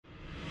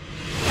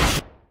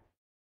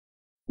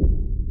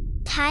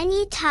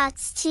Tiny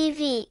Tots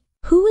TV.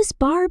 Who is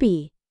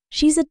Barbie?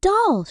 She's a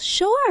doll,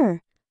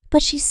 sure,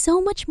 but she's so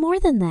much more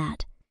than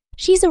that.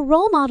 She's a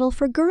role model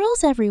for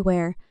girls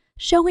everywhere,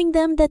 showing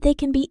them that they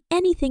can be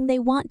anything they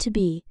want to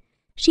be.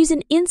 She's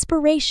an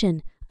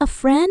inspiration, a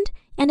friend,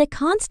 and a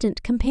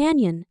constant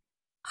companion.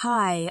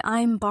 Hi,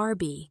 I'm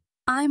Barbie.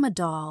 I'm a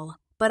doll,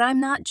 but I'm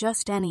not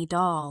just any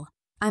doll.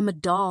 I'm a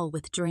doll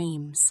with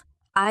dreams.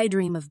 I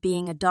dream of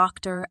being a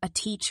doctor, a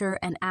teacher,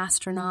 an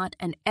astronaut,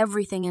 and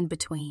everything in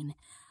between.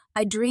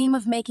 I dream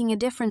of making a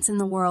difference in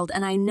the world,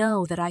 and I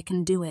know that I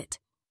can do it.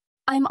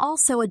 I'm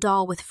also a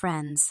doll with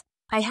friends.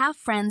 I have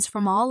friends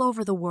from all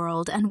over the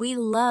world, and we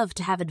love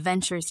to have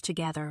adventures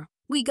together.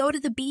 We go to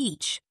the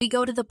beach, we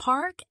go to the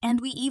park,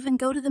 and we even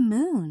go to the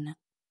moon.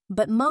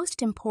 But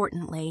most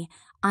importantly,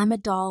 I'm a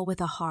doll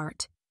with a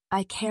heart.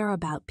 I care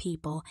about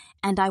people,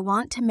 and I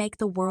want to make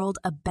the world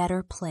a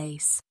better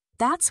place.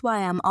 That's why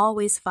I'm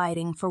always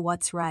fighting for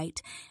what's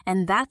right,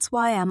 and that's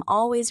why I'm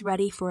always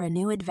ready for a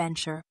new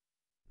adventure.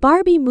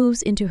 Barbie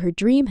moves into her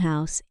dream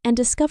house and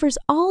discovers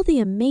all the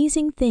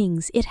amazing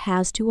things it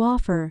has to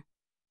offer.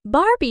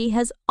 Barbie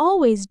has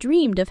always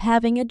dreamed of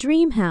having a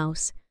dream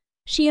house.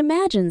 She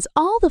imagines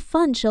all the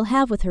fun she'll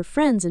have with her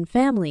friends and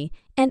family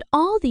and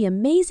all the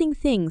amazing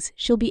things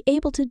she'll be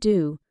able to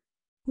do.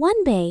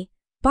 One day,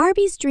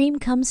 Barbie's dream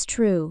comes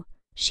true.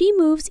 She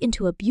moves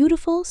into a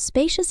beautiful,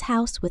 spacious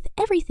house with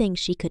everything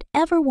she could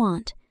ever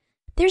want.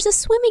 There's a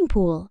swimming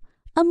pool,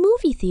 a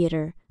movie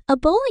theater, a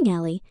bowling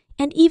alley,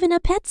 and even a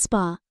pet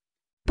spa.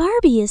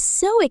 Barbie is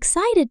so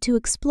excited to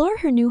explore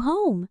her new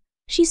home.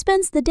 She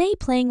spends the day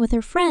playing with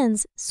her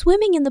friends,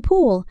 swimming in the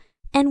pool,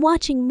 and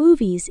watching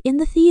movies in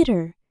the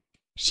theater.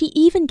 She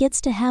even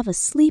gets to have a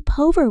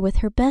sleepover with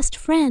her best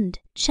friend,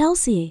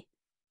 Chelsea.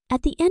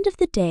 At the end of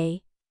the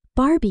day,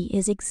 Barbie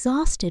is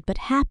exhausted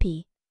but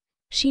happy.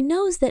 She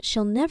knows that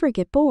she'll never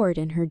get bored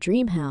in her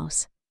dream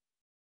house.